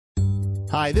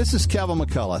Hi, this is Kevin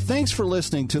McCullough. Thanks for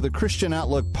listening to the Christian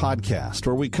Outlook podcast,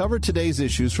 where we cover today's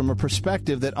issues from a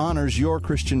perspective that honors your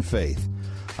Christian faith.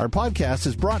 Our podcast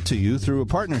is brought to you through a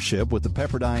partnership with the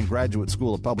Pepperdine Graduate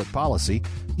School of Public Policy.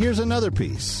 Here's another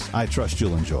piece I trust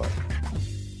you'll enjoy.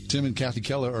 Tim and Kathy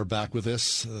Keller are back with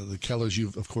us. The Kellers,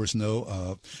 you of course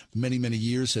know, many, many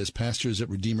years as pastors at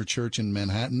Redeemer Church in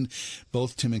Manhattan.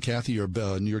 Both Tim and Kathy are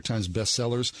New York Times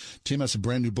bestsellers. Tim has a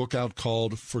brand new book out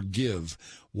called Forgive.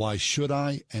 Why Should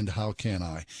I and How Can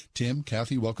I? Tim,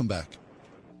 Kathy, welcome back.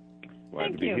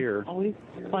 Glad to be here. Always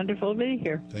wonderful to be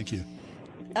here. Thank you.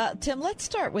 Tim, let's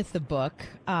start with the book.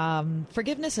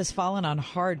 Forgiveness has fallen on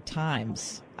hard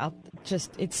times.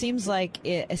 It seems like,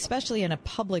 especially in a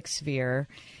public sphere,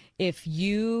 if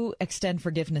you extend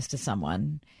forgiveness to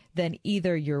someone, then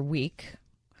either you're weak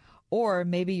or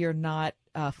maybe you're not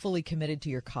fully committed to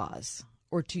your cause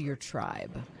or to your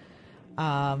tribe.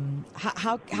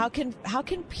 How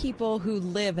can people who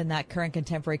live in that current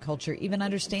contemporary culture even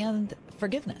understand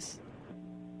forgiveness?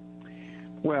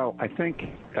 Well, I think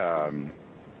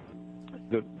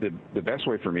the best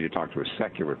way for me to talk to a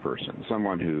secular person,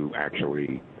 someone who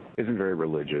actually isn't very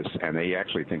religious, and they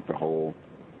actually think the whole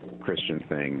Christian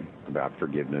thing about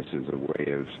forgiveness is a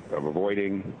way of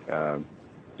avoiding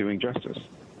doing justice.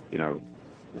 You know,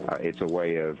 it's a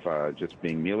way of just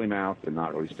being mealy-mouthed and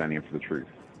not really standing up for the truth.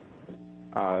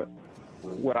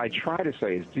 What I try to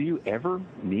say is, do you ever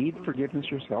need forgiveness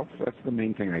yourself? That's the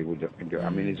main thing I would go. I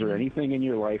mean, is there anything in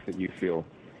your life that you feel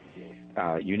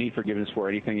you need forgiveness for,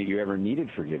 anything that you ever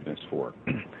needed forgiveness for?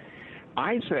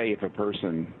 I say if a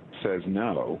person says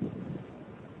no,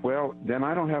 well, then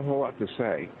I don't have a whole lot to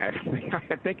say. Actually,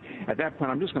 I think at that point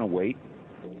I'm just going to wait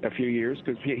a few years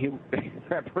because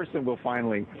that person will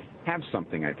finally have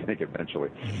something, I think, eventually.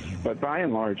 But by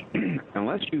and large,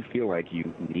 unless you feel like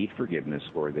you need forgiveness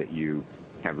or that you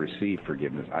have received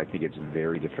forgiveness, I think it's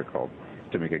very difficult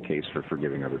to make a case for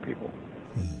forgiving other people.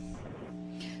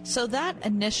 So that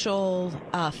initial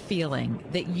feeling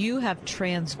that you have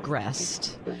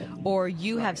transgressed or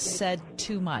you have said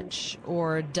too much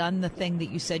or done the thing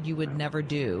that you said you would never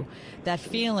do, that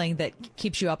feeling that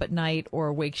keeps you up at night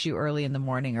or wakes you early in the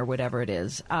morning or whatever it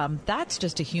is, that's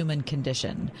just a human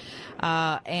condition.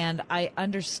 And I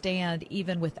understand,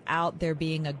 even without there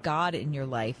being a God in your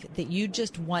life, that you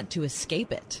just want to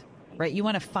escape it, right? You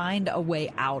want to find a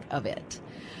way out of it.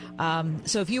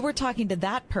 So if you were talking to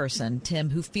that person, Tim,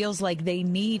 who feels like they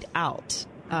need out,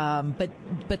 but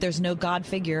there's no God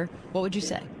figure, what would you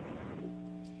say?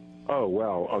 Oh,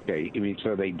 well, okay. I mean,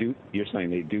 so they do. You're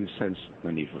saying they do sense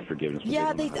the need for forgiveness.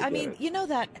 Yeah, you know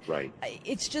that. Right.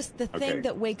 It's just the thing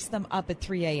that wakes them up at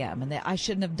 3 a.m. and I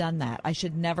shouldn't have done that. I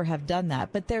should never have done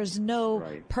that. But there's no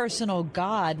personal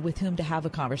God with whom to have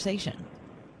a conversation.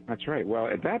 That's right. Well,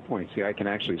 at that point, see, I can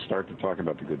actually start to talk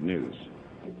about the good news.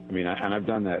 I mean, and I've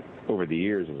done that over the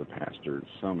years as a pastor,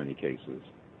 so many cases,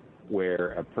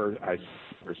 where a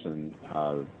person,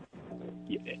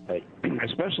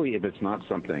 especially if it's not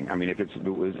something. I mean, if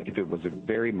it was a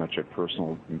very much a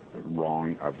personal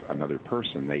wrong of another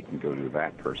person, they can go to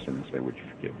that person and say, "Would you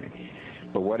forgive me?"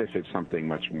 But what if it's something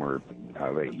much more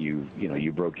that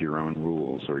you broke your own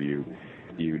rules, or you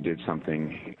did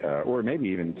something, or maybe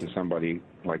even to somebody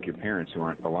like your parents who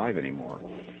aren't alive anymore?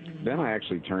 Then I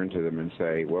actually turn to them and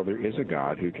say, well, there is a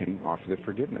God who can offer the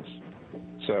forgiveness.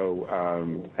 So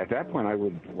at that point,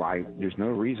 there's no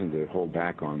reason to hold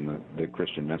back on the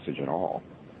Christian message at all.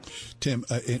 Tim,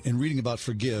 in reading about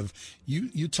forgive,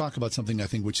 you talk about something I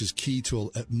think which is key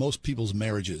to most people's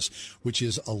marriages, which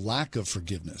is a lack of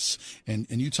forgiveness. And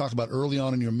you talk about early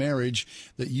on in your marriage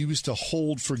that you used to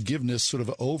hold forgiveness sort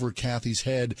of over Kathy's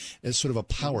head as sort of a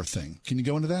power thing. Can you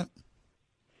go into that?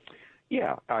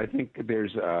 Yeah, I think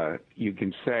there's, you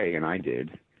can say, and I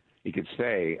did, you could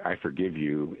say, I forgive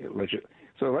you.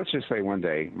 So let's just say one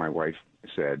day my wife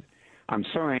said, I'm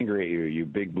so angry at you, you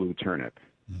big blue turnip.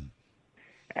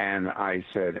 And I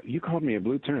said, you called me a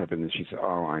blue turnip. And then she said,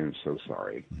 oh, I am so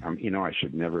sorry. I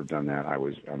should never have done that.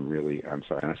 I'm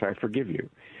sorry. And I said, I forgive you.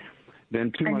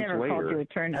 Then 2 months later. I never called you a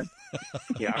turnip.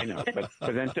 Yeah, I know.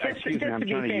 But then, excuse me, I'm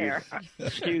trying to use,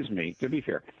 excuse me, to be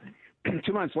fair.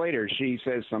 2 months later, she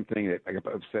says something that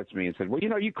upsets me and said, well,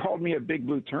 you called me a big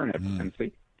blue turnip. And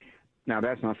see, now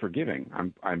that's not forgiving.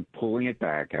 I'm pulling it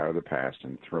back out of the past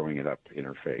and throwing it up in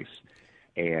her face.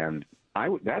 And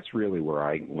that's really where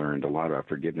I learned a lot about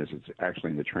forgiveness. It's actually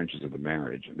in the trenches of the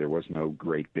marriage. There was no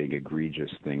great, big,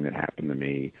 egregious thing that happened to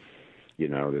me,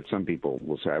 that some people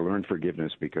will say, I learned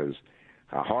forgiveness because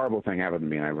a horrible thing happened to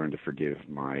me and I learned to forgive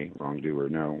my wrongdoer.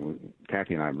 No,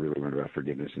 Kathy and I really learned about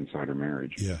forgiveness inside our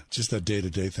marriage. Yeah, just that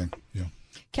day-to-day thing. Yeah.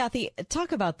 Kathy,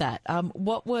 talk about that.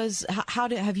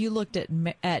 Have you looked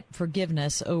at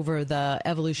forgiveness over the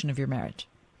evolution of your marriage?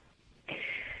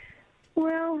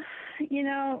 Well,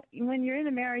 when you're in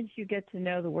a marriage, you get to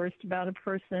know the worst about a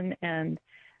person, and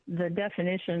the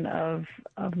definition of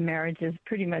marriage is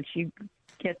pretty much you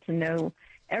get to know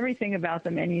everything about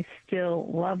them and you still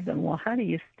love them. Well, how do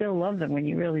you still love them when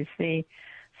you really see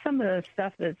some of the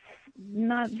stuff that's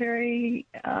not very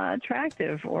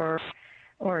attractive or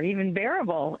even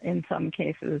bearable in some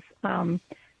cases?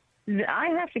 I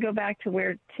have to go back to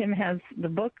where Tim has the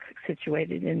book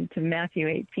situated into Matthew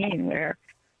 18, where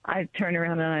I turn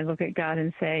around and I look at God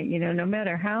and say, no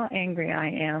matter how angry I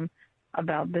am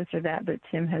about this or that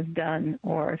Tim has done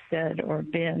or said or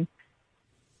been,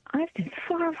 I've been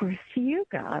far worse to you,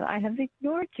 God. I have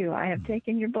ignored you. I have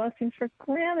taken your blessings for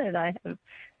granted. I have,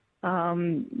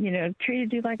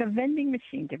 treated you like a vending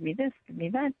machine. Give me this, give me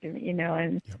that,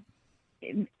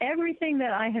 and everything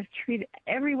that I have treated,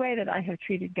 every way that I have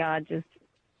treated God just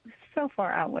so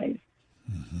far outweighs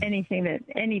anything that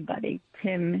anybody,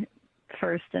 Tim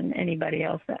first and anybody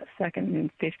else, that second and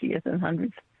 50th and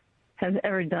 100th, has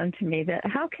ever done to me. That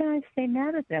how can I stay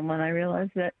mad at them when I realize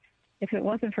that if it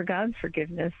wasn't for God's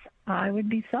forgiveness, I would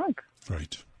be sunk.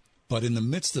 Right. But in the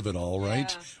midst of it all,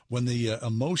 right, when the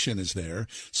emotion is there,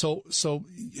 so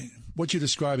what you're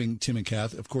describing, Tim and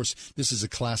Kath, of course, this is a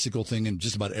classical thing in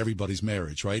just about everybody's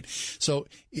marriage, right? So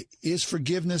is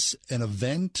forgiveness an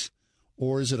event,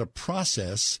 or is it a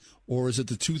process, or is it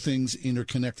the two things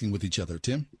interconnecting with each other?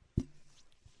 Tim?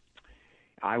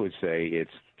 I would say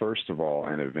it's first of all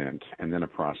an event and then a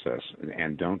process,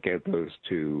 and don't get those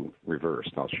two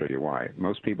reversed. I'll show you why.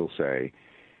 Most people say,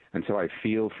 until I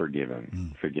feel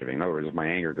forgiving. In other words, if my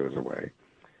anger goes away,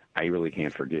 I really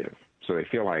can't forgive. So they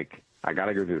feel like I got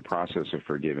to go through the process of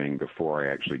forgiving before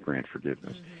I actually grant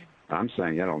forgiveness. I'm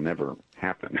saying that'll never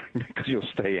happen because you'll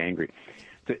stay angry.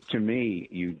 To me,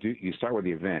 you start with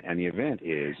the event, and the event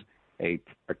is a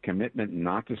commitment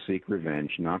not to seek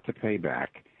revenge, not to pay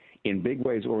back in big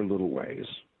ways or little ways,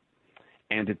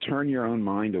 and to turn your own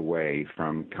mind away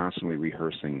from constantly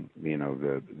rehearsing,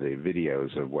 the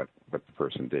videos of what the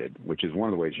person did, which is one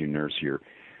of the ways you nurse your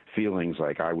feelings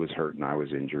like I was hurt and I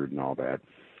was injured and all that.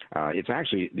 It's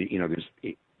actually,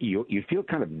 you feel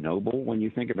kind of noble when you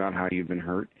think about how you've been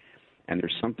hurt, and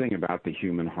there's something about the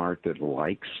human heart that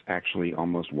likes actually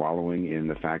almost wallowing in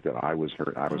the fact that I was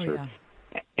hurt, hurt. Yeah.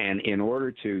 And in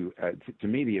order to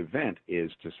me, the event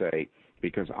is to say,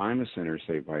 because I'm a sinner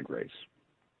saved by grace,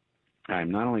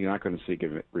 I'm not only not going to seek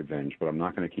revenge, but I'm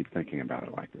not going to keep thinking about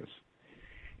it like this.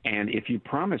 And if you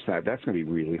promise that, that's going to be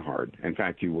really hard. In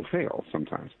fact, you will fail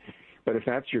sometimes. But if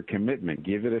that's your commitment,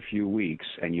 give it a few weeks,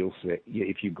 and you'll say,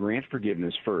 if you grant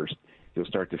forgiveness first, you'll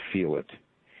start to feel it.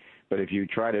 But if you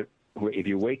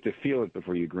wait to feel it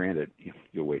before you grant it,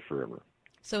 you'll wait forever.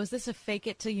 So is this a fake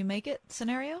it till you make it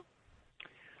scenario?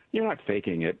 You're not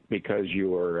faking it because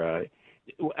you're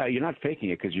not faking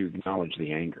it because you acknowledge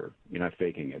the anger. You're not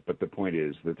faking it. But the point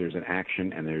is that there's an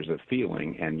action and there's a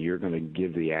feeling, and you're going to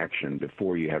give the action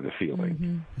before you have the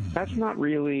feeling. That's not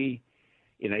really,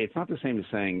 it's not the same as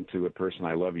saying to a person,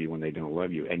 I love you, when they don't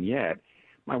love you. And yet,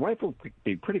 my wife will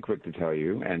be pretty quick to tell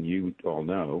you, and you all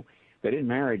know, that in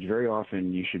marriage, very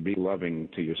often you should be loving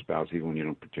to your spouse even when you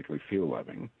don't particularly feel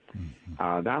loving.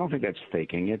 I don't think that's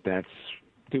faking it. That's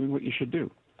doing what you should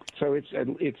do. So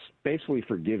it's basically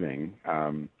forgiving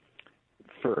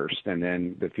first, and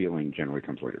then the feeling generally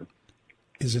comes later.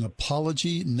 Is an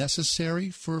apology necessary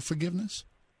for forgiveness?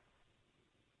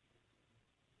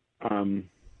 You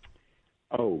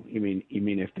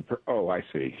mean if I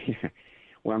see.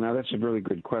 Well, now that's a really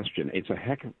good question. It's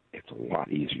a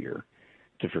lot easier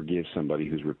to forgive somebody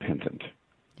who's repentant,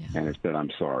 and it's that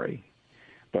I'm sorry.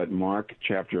 But Mark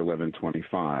chapter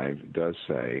 11:25 does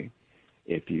say,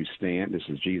 if you stand, this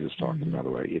is Jesus talking, by the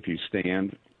way, if you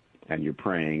stand and you're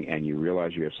praying and you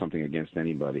realize you have something against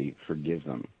anybody, forgive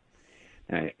them.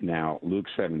 Now, Luke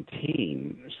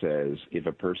 17 says, if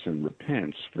a person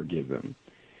repents, forgive them.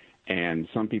 And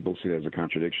some people see that as a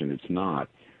contradiction. It's not.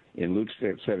 In Luke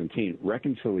 17,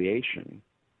 reconciliation,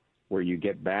 where you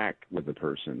get back with the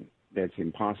person, that's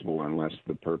impossible unless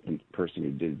the person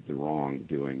who did the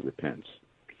wrongdoing repents.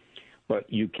 But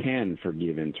you can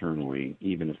forgive internally,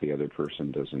 even if the other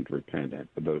person doesn't repent,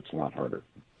 though it's a lot harder.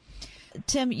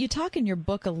 Tim, you talk in your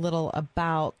book a little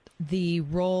about the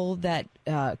role that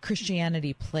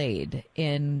Christianity played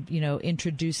in,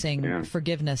 introducing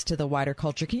forgiveness to the wider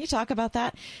culture. Can you talk about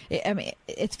that? I mean,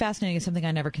 it's fascinating. It's something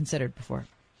I never considered before.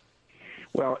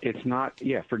 Well, it's not.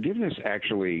 Yeah, forgiveness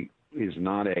actually is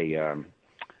not a.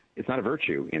 It's not a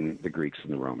virtue in the Greeks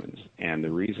and the Romans, and the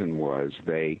reason was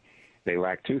they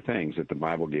lack two things that the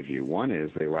Bible gives you. One is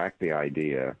they lack the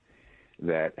idea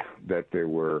that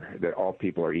all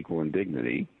people are equal in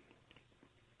dignity,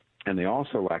 and they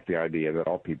also lack the idea that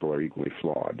all people are equally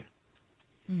flawed.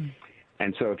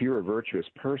 And so if you're a virtuous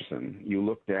person, you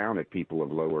look down at people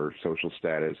of lower social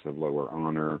status, of lower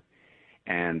honor,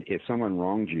 and if someone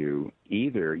wronged you,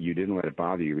 either you didn't let it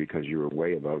bother you because you were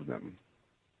way above them,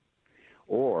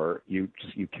 or you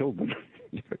killed them.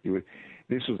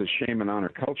 This was a shame and honor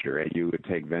culture, and you would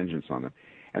take vengeance on them.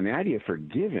 And the idea of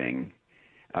forgiving,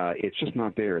 it's just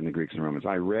not there in the Greeks and Romans.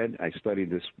 I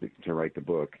studied this to write the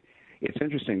book. It's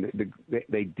interesting.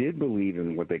 They did believe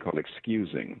in what they called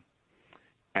excusing,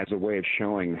 as a way of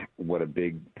showing what a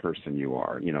big person you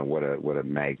are, what a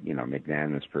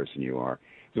magnanimous person you are.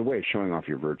 It's a way of showing off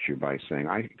your virtue by saying,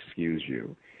 I excuse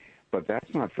you. But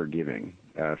that's not forgiving.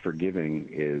 Forgiving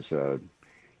is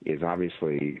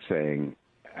obviously saying,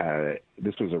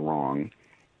 this was a wrong,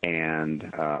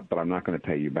 but I'm not going to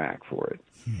pay you back for it.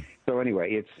 So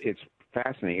anyway, it's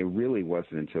fascinating. It really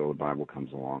wasn't until the Bible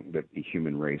comes along that the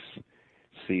human race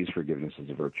sees forgiveness as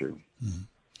a virtue.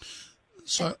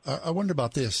 So I wonder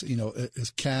about this, as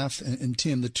Kath and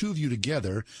Tim, the two of you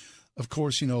together, of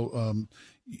course,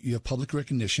 you have public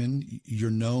recognition, you're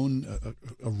known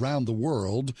around the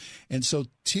world. And so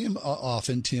Tim,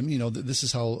 this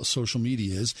is how social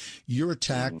media is. You're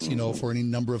attacked, for any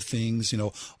number of things,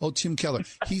 oh, Tim Keller,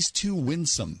 he's too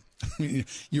winsome.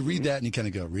 You read that and you kind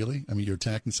of go, really? I mean, you're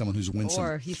attacking someone who's winsome.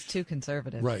 Or he's too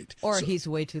conservative. Right. Or he's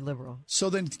way too liberal. So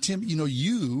then, Tim,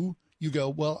 you go,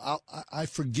 well, I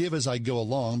forgive as I go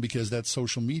along because that's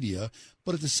social media.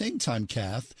 But at the same time,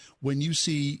 Kath, when you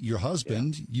see your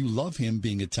husband, you love him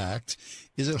being attacked.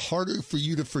 Is it harder for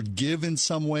you to forgive in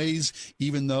some ways,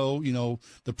 even though,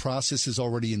 the process is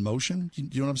already in motion? Do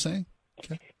you know what I'm saying?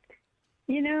 Okay.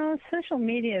 Social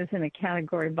media is in a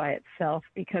category by itself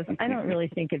because I don't really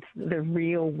think it's the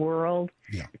real world.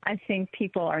 Yeah. I think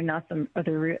people are not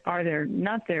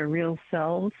their real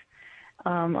selves.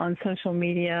 On social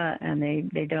media, and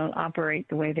they don't operate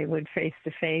the way they would face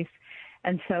to face.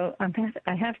 And so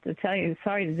I have to tell you,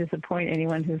 sorry to disappoint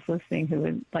anyone who's listening who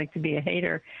would like to be a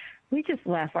hater. We just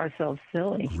laugh ourselves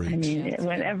silly. Great. I mean,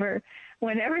 whenever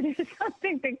there's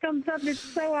something that comes up, it's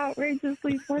so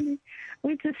outrageously funny.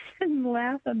 We just sit and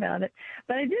laugh about it.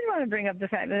 But I did want to bring up the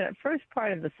fact that the first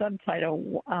part of the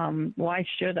subtitle, Why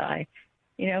Should I?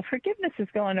 Forgiveness is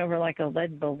going over like a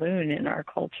lead balloon in our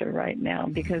culture right now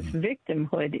because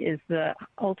victimhood is the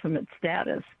ultimate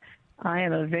status. I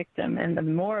am a victim, and the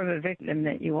more of a victim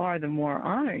that you are, the more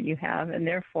honor you have, and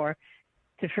therefore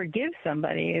to forgive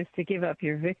somebody is to give up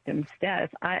your victim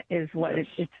status, is what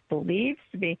it's believed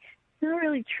to be. It's not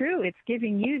really true. It's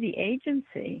giving you the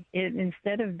agency.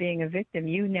 Instead of being a victim,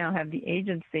 you now have the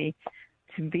agency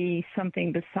to be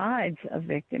something besides a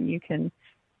victim. You can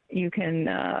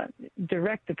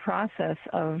direct the process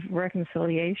of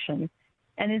reconciliation.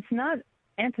 And it's not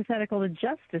antithetical to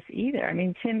justice either. I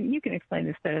mean, Tim, you can explain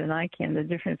this better than I can, the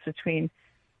difference between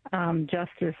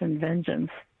justice and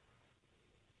vengeance.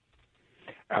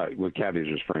 What Kathy is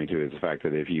referring to is the fact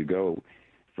that if you go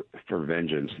for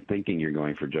vengeance, thinking you're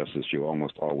going for justice, you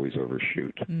almost always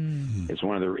overshoot. Mm-hmm. It's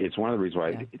one of the reasons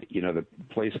why, the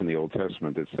place in the Old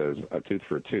Testament that says a tooth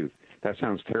for a tooth, that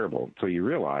sounds terrible until you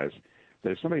realize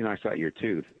that if somebody knocks out your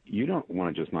tooth, you don't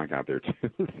want to just knock out their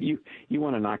tooth. You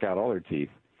want to knock out all their teeth.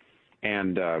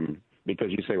 And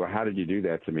because you say, well, how did you do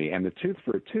that to me? And the tooth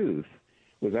for a tooth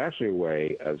was actually a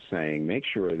way of saying, make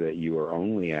sure that you are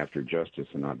only after justice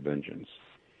and not vengeance.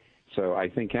 So I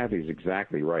think Kathy's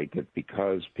exactly right that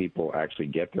because people actually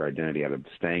get their identity out of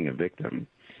staying a victim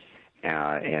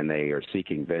and they are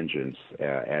seeking vengeance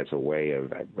as a way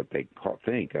of what they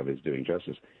think of as doing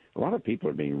justice, a lot of people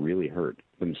are being really hurt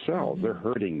themselves. Mm-hmm. They're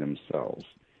hurting themselves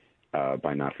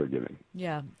by not forgiving.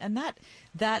 Yeah, and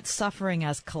that suffering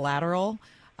as collateral,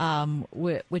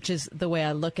 which is the way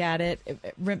I look at it,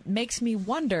 makes me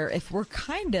wonder if we're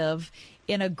kind of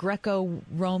in a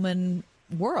Greco-Roman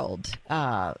world,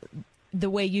 the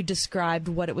way you described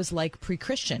what it was like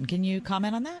pre-Christian. Can you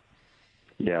comment on that?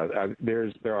 Yeah, there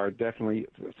are definitely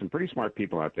some pretty smart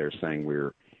people out there saying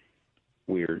we're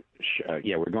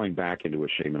going back into a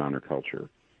shame and honor culture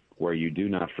where you do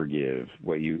not forgive,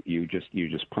 where you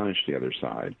just punish the other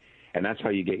side, and that's how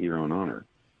you get your own honor.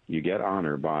 You get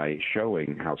honor by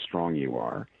showing how strong you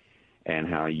are and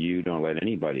how you don't let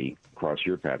anybody cross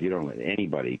your path. You don't let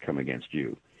anybody come against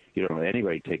you. You don't let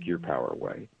anybody take your power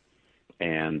away.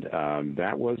 And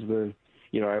that was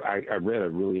I read a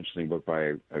really interesting book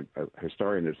by a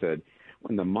historian that said,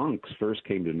 when the monks first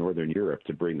came to Northern Europe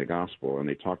to bring the gospel and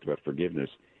they talked about forgiveness,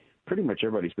 pretty much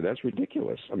everybody said, that's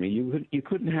ridiculous. I mean, you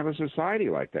couldn't have a society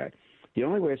like that. The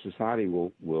only way a society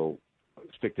will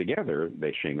stick together,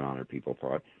 they Shing Honor people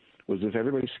thought, was if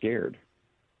everybody's scared.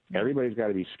 Everybody's got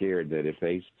to be scared that if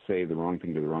they say the wrong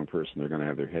thing to the wrong person, they're going to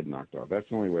have their head knocked off. That's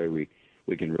the only way we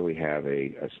can really have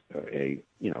a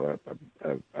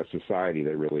society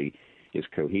that really is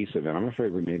cohesive. And I'm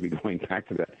afraid we may be going back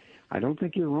to that. I don't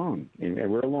think you're wrong, and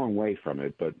we're a long way from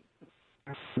it, but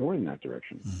more in that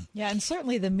direction. Yeah, and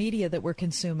certainly the media that we're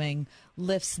consuming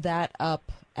lifts that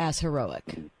up as heroic.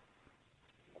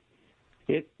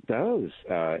 It does,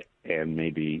 and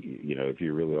maybe, if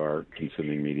you really are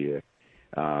consuming media,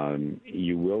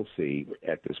 you will see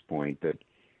at this point that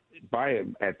I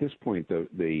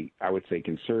would say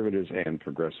conservatives and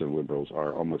progressive liberals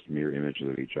are almost mirror images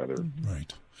of each other.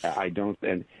 Right.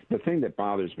 And the thing that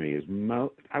bothers me is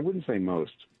I wouldn't say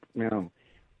most.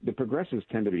 The progressives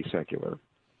tend to be secular,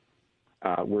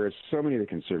 whereas so many of the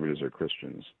conservatives are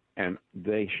Christians, and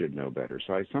they should know better.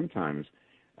 So I've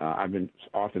been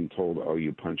often told,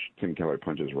 Tim Keller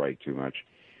punches right too much.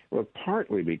 Well,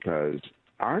 partly because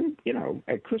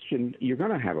a Christian, you're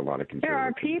going to have a lot of conservative. There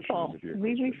are people.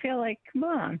 We feel like, come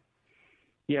on.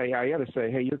 Yeah, I got to say,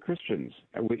 hey, you're Christians.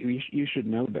 You should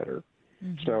know better.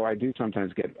 Mm-hmm. So I do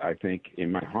sometimes get, I think,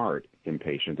 in my heart,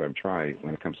 impatient. I'm trying,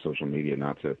 when it comes to social media,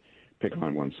 not to pick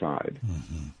on one side.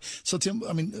 Mm-hmm. So, Tim,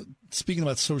 speaking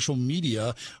about social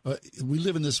media, we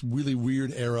live in this really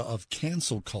weird era of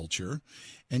cancel culture.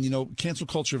 And, cancel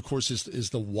culture, of course, is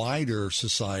the wider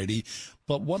society.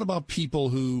 But what about people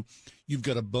who you've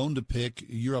got a bone to pick,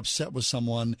 you're upset with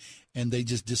someone, and they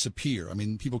just disappear?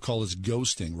 People call this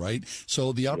ghosting, right?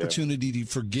 So the opportunity to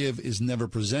forgive is never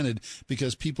presented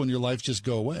because people in your life just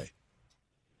go away.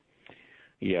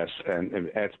 Yes, and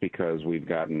that's because we've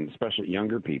gotten, especially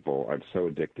younger people, are so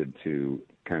addicted to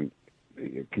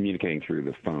communicating through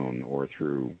the phone or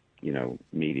through,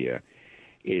 media,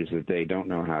 is that they don't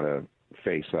know how to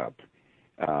face up.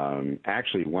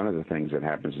 Actually, one of the things that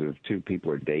happens is if two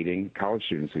people are dating, college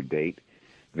students who date,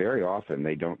 very often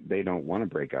they don't want to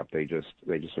break up. They just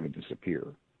sort of disappear,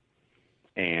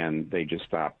 and they just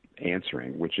stop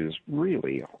answering, which is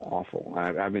really awful.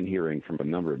 I've been hearing from a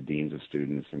number of deans of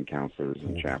students and counselors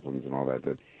and chaplains and all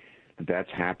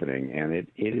that's happening, and it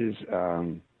is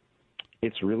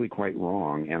it's really quite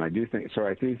wrong. And I do think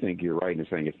you're right in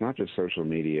saying it's not just social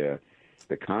media,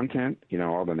 the content,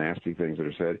 all the nasty things that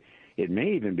are said. It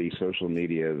may even be social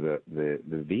media, the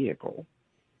vehicle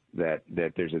that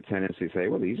there's a tendency to say,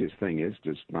 well, the easiest thing is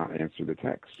just not answer the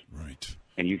text. Right.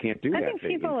 And you can't do that. I think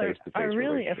people are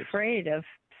really afraid of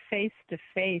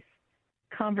face-to-face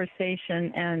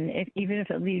conversation, and even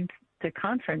if it leads to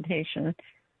confrontation.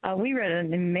 We read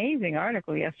an amazing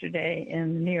article yesterday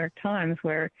in the New York Times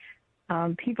where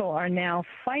people are now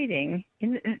fighting,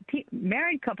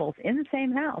 married couples in the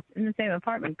same house, in the same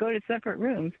apartment, go to separate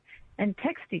rooms and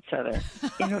text each other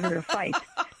in order to fight,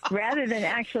 rather than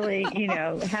actually,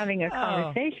 having a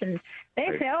conversation. They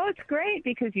say, it's great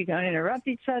because you don't interrupt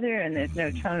each other and there's no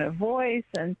tone of voice,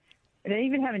 and they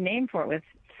even have a name for it with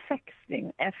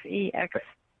sexting,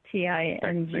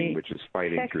 F-E-X-T-I-N-G. Sexting, which is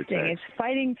fighting through text. It's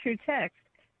fighting through text.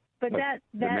 But that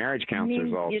the marriage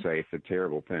counselors all say it's a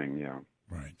terrible thing, yeah.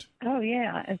 Right. Oh,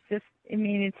 yeah. It's just,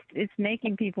 it's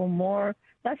making people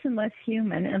less and less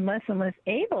human and less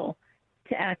able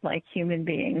to act like human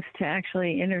beings, to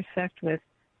actually intersect with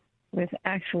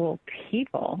actual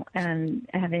people and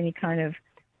have any kind of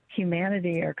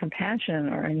humanity or compassion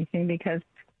or anything, because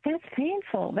that's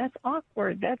painful. That's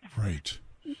awkward. That's right.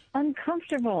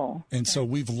 Uncomfortable. And so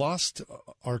we've lost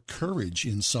our courage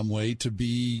in some way to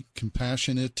be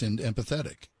compassionate and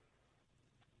empathetic.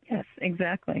 Yes,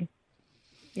 exactly.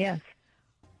 Yes.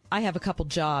 I have a couple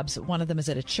jobs. One of them is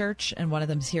at a church and one of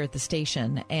them is here at the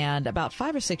station. And about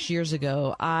 5 or 6 years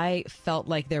ago, I felt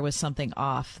like there was something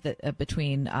off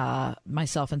between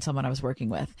myself and someone I was working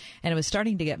with. And it was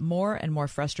starting to get more and more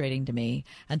frustrating to me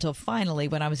until finally,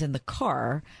 when I was in the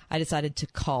car, I decided to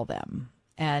call them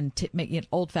and to make an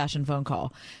old-fashioned phone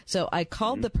call. So I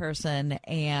called the person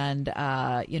and,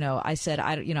 I said,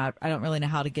 I don't really know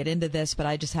how to get into this, but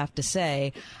I just have to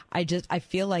say, I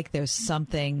feel like there's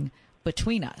something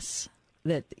between us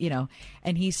that,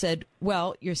 and he said,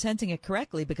 well, you're sensing it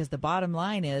correctly, because the bottom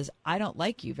line is I don't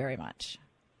like you very much.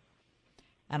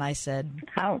 And I said,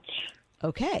 ouch.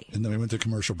 Okay. And then we went to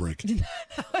commercial break. It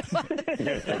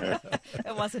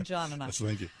wasn't John and I.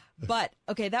 Thank you. But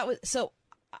okay, that was, so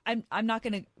I'm not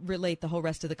going to relate the whole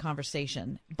rest of the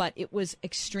conversation, but it was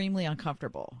extremely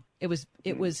uncomfortable. It was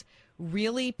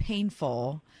really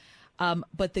painful.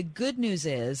 But the good news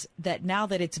is that now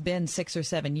that it's been 6 or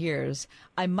 7 years,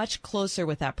 I'm much closer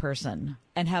with that person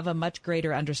and have a much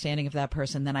greater understanding of that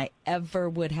person than I ever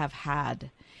would have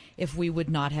had if we would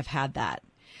not have had that.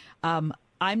 I'm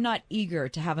not eager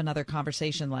to have another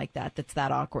conversation like that that's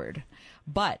that awkward,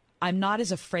 but I'm not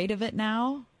as afraid of it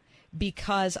now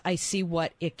because I see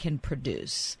what it can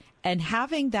produce. And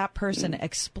having that person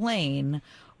explain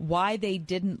why they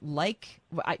didn't like,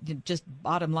 just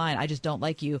bottom line, I just don't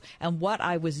like you, and what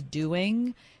I was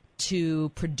doing to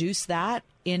produce that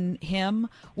in him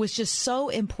was just so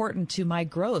important to my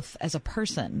growth as a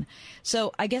person.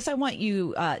 So I guess I want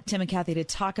you, Tim and Kathy, to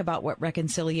talk about what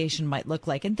reconciliation might look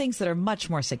like, and things that are much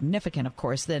more significant, of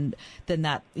course, than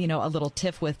that, a little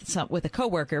tiff with a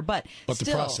coworker. But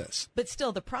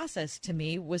still, the process to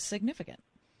me was significant.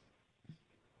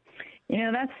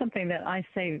 That's something that I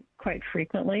say quite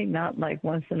frequently, not like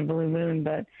once in a blue moon,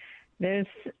 but there's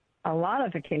a lot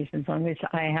of occasions on which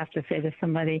I have to say to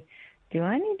somebody, do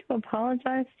I need to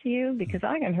apologize to you? Because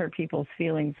I can hurt people's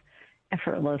feelings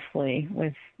effortlessly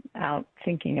without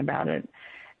thinking about it.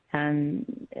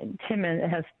 And Tim,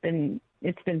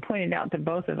 it's been pointed out to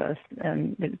both of us,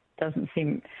 and it doesn't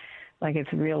seem like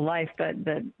it's real life, but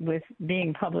that with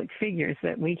being public figures,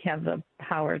 that we have the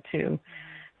power to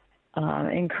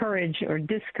encourage or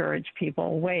discourage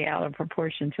people way out of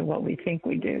proportion to what we think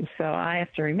we do. So I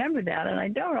have to remember that, and I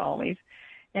don't always.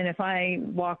 And if I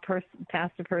walk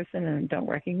past a person and don't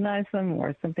recognize them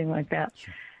or something like that,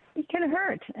 it can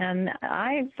hurt. And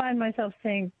I find myself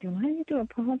saying, do I need to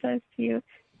apologize to you?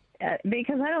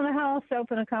 Because I don't know how else to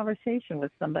open a conversation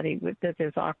with somebody that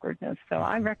there's awkwardness. So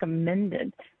I recommend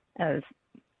it as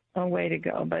a way to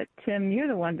go. But, Tim, you're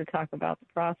the one to talk about the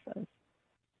process.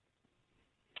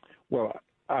 Well,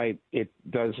 it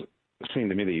does seem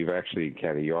to me that you've actually,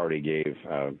 Kathy, you already gave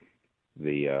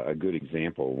a good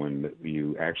example when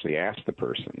you actually asked the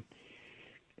person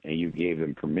and you gave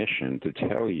them permission to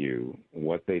tell you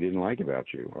what they didn't like about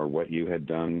you or what you had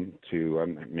done to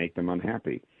make them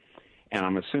unhappy. And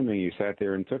I'm assuming you sat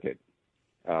there and took it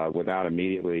without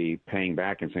immediately paying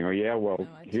back and saying, oh, yeah, well,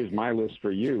 here's my list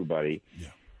for you, buddy. Yeah.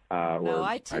 No,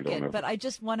 I took it, but I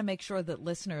just want to make sure that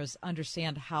listeners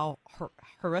understand how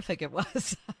horrific it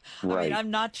was. Right. I mean, I'm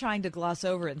not trying to gloss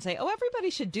over it and say, oh,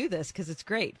 everybody should do this because it's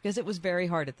great, because it was very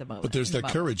hard at the moment. But there's that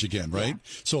courage again, right?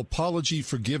 Yeah. So apology,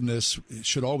 forgiveness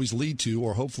should always lead to,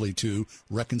 or hopefully to,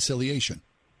 reconciliation.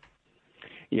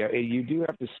 Yeah, you do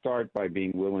have to start by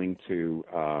being willing to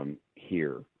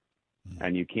hear.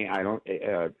 And you can't,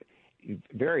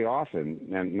 very often,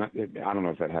 and I don't know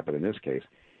if that happened in this case,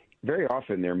 very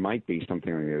often there might be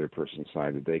something on the other person's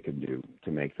side that they can do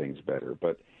to make things better.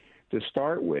 But to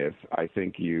start with, I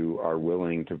think you are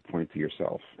willing to point to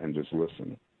yourself and just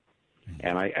listen.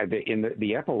 And in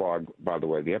the epilogue, by the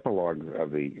way, the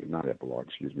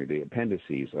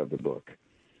appendices of the book,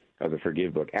 of the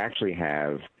Forgive book, actually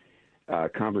have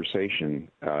conversation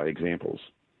examples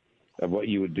of what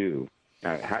you would do.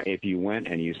 If you went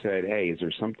and you said, hey, is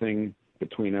there something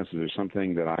between us? Is there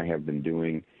something that I have been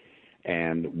doing?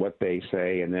 And what they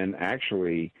say, and then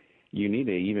actually you need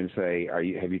to even say,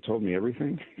 have you told me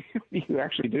everything? You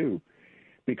actually do.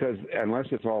 Because unless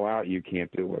it's all out, you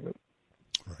can't deal with it.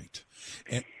 Right.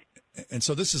 And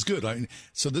so this is good.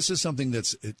 So this is something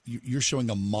that's, you're showing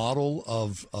a model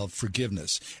of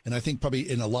forgiveness. And I think probably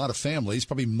in a lot of families,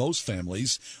 probably most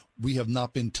families, we have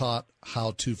not been taught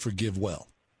how to forgive well.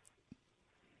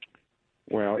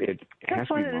 Well, it has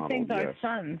to be modeled, yes.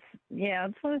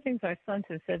 That's one of the things our sons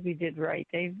have said we did right.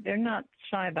 They're not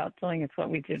shy about telling us what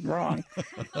we did wrong.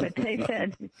 But they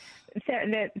said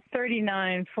that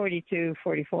 39, 42,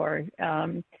 44.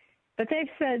 But they've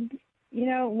said,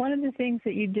 one of the things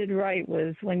that you did right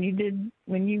was when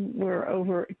you were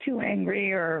over too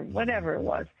angry or whatever it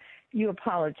was, you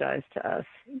apologized to us.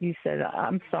 You said,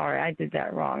 I'm sorry, I did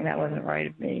that wrong. That wasn't right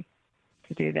of me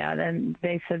to do that. And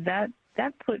they said that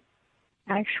put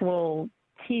actual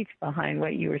teeth behind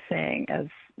what you were saying, as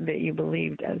that you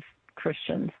believed as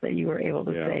Christians, that you were able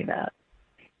to say that.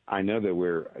 I know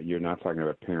that you're not talking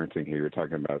about parenting here. You're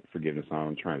talking about forgiveness.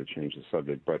 I'm trying to change the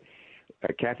subject. But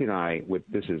Kathy and I,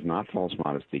 this is not false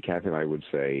modesty. Kathy and I would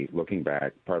say, looking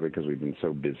back, partly because we've been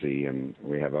so busy and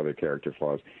we have other character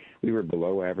flaws, we were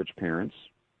below average parents.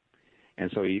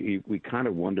 And so we kind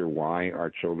of wonder why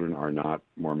our children are not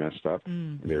more messed up.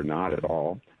 They're not at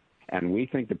all. And we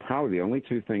think that probably the only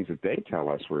two things that they tell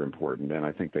us were important, and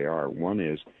I think they are. One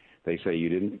is they say you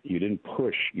didn't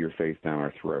push your faith down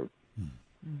our throat.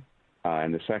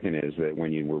 And the second is that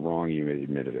when you were wrong, you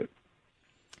admitted it.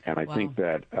 And I think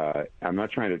that I'm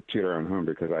not trying to toot our own horn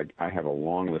because I have a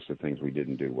long list of things we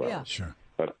didn't do well. Yeah. Sure.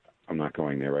 But not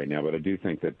going there right now, but I do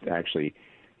think that actually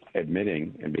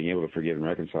admitting and being able to forgive and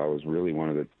reconcile is really one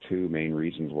of the two main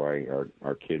reasons why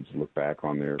our kids look back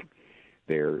on their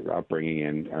upbringing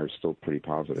and are still pretty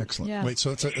positive. Excellent. Yeah. Wait,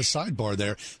 so it's a sidebar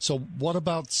there. So what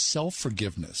about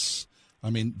self-forgiveness? I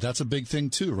mean, that's a big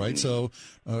thing too, right? So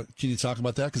can you talk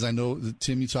about that? Because I know,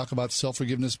 Tim, you talk about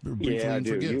self-forgiveness briefly. Yeah, I and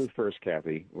do. forgive. You first,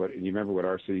 Kathy. You remember what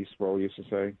R.C. Sproul used to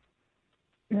say?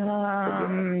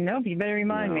 Nope, you better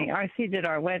remind me. R.C. did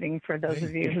our wedding, for those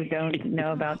of you who don't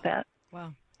know about that.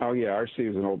 Wow. Oh, yeah, R.C.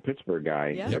 was an old Pittsburgh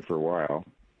guy for a while.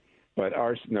 But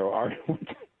R.C.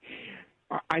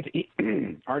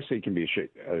 can be a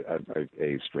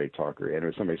straight talker. And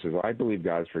if somebody says, well, I believe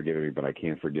God's forgiven me, but I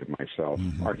can't forgive myself,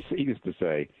 R.C. used to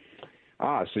say,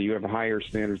 so you have higher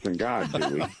standards than God,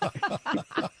 do we?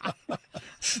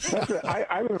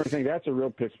 I remember thinking that's a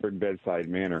real Pittsburgh bedside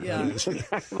manner. Yeah.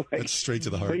 That's straight to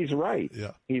the heart. But he's right.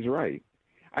 Yeah. He's right.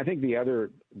 I think the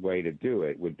other way to do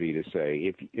it would be to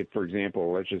say, if for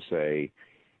example, let's just say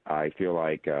I feel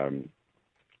like I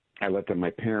let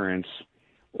my parents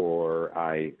or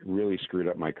I really screwed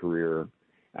up my career.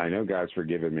 I know God's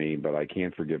forgiven me, but I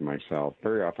can't forgive myself.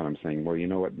 Very often I'm saying, well, you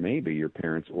know what? Maybe your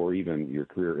parents or even your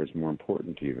career is more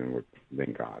important to you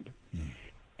than God.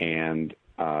 And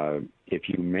if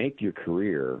you make your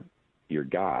career your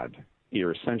God,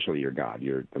 you're essentially your God.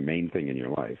 You're the main thing in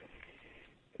your life.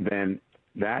 Then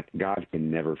that God can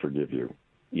never forgive you.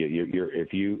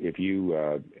 If you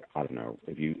I don't know,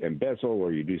 if you embezzle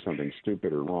or you do something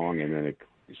stupid or wrong and then it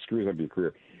screws up your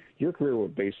career will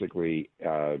basically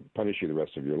punish you the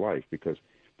rest of your life, because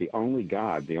the only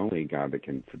God that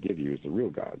can forgive you is the real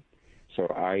God. So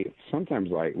I sometimes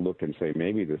look and say,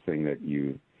 maybe the thing that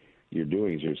you're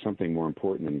doing is there's something more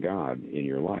important than God in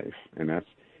your life, and that's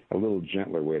a little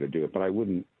gentler way to do it. But I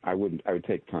would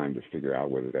take time to figure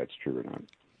out whether that's true or not.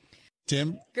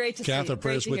 Tim, great to Kath, see you. our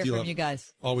prayers Great to with hear you. from you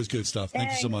guys. Always good stuff.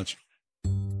 Thank you so much.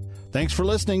 Thanks for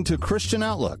listening to Christian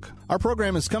Outlook. Our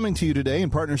program is coming to you today in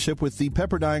partnership with the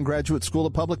Pepperdine Graduate School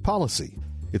of Public Policy.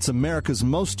 It's America's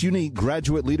most unique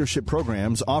graduate leadership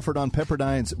programs offered on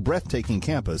Pepperdine's breathtaking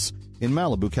campus in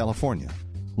Malibu, California.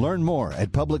 Learn more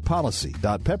at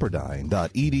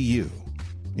publicpolicy.pepperdine.edu.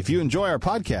 If you enjoy our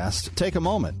podcast, take a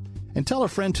moment and tell a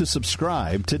friend to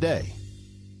subscribe today.